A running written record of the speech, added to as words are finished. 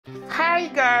Hi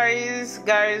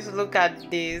guys, look at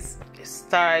this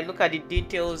style, look at the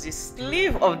details, the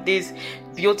sleeve of this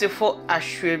beautiful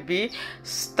Asoebi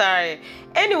style.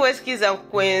 Anyways, kids and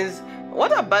queens,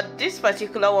 what about this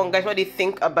particular one, guys? What do you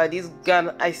think about this gown?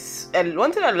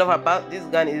 One thing I love about this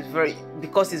gown is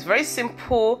because it's very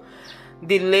simple.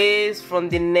 The lace from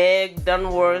the neck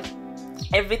downwards,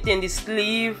 everything, the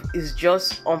sleeve is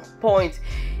just on point.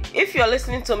 If you're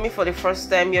listening to me for the first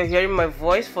time, you're hearing my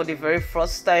voice for the very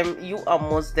first time, you are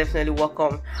most definitely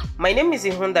welcome. My name is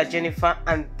Ihunda Jennifer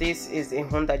and this is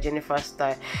Ihunda Jennifer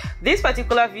style. This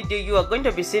particular video, you are going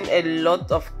to be seeing a lot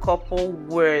of couple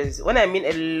wears. When I mean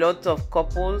a lot of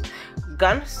couples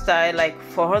gown style, like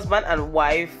for husband and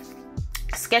wife,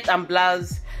 skirt and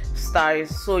blouse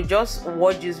styles. So just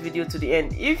watch this video to the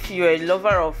end. If you're a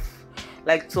lover of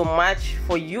like to match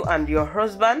for you and your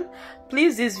husband,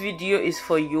 please, this video is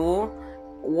for you.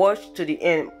 Watch to the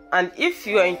end. And if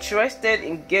you are interested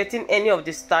in getting any of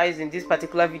the styles in this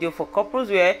particular video for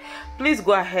couples wear, please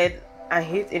go ahead and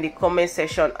hit in the comment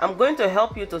section. I'm going to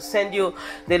help you to send you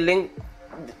the link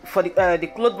for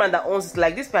the cloth brand that owns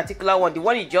like this particular one, the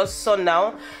one you just saw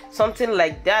now, something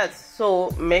like that.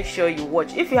 So make sure you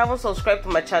watch. If you haven't subscribed to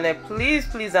my channel,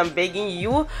 please I'm begging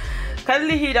you,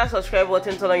 kindly hit that subscribe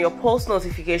button, turn on your post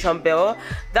notification bell.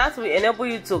 That will enable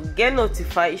you to get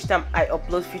notified each time I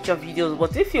upload future videos.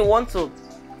 But if you want to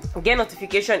get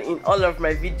notification in all of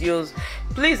my videos,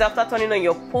 please, after turning on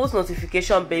your post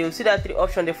notification bell, you'll see that 3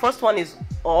 options. The first one is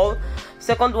all,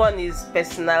 second one is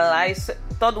personalized,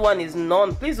 third one is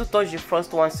none. Please do touch the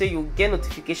first one so you get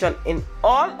notification in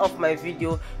all of my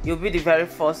video. You'll be the very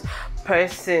first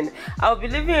person. I'll be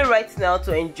leaving it right now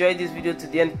to enjoy this video to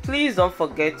the end. Please don't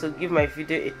forget to give my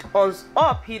video a thumbs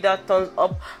up. Hit that thumbs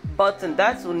up button.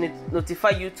 That will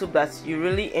notify YouTube that you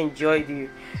really enjoy the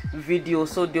video,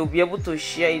 so they'll be able to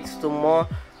share it to more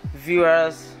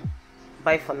viewers.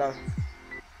 Bye for now.